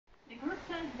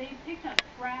says they picked up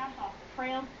trash off the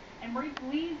trails and raked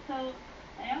leaves. So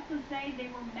they also say they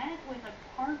were met with a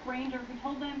park ranger who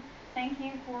told them, "Thank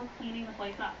you for cleaning the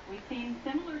place up." We've seen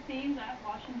similar scenes at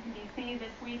Washington, D.C.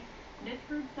 this week. This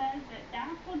group says that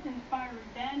that's what's inspired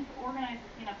them to organize the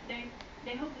cleanup today.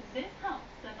 They hope that this helps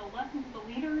send a lesson to the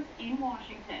leaders in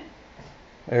Washington.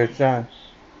 There's John.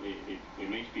 It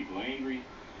makes people angry.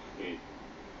 It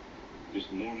just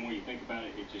the more and more you think about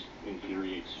it, it just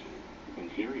infuriates you.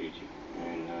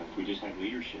 And if we just have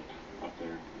leadership up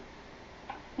there.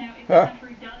 Now, if the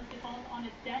country does default on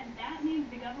its debt, that means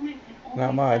the government can only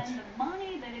Not much. spend the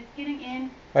money that it's getting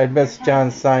in. I'd miss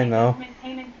John's sign though.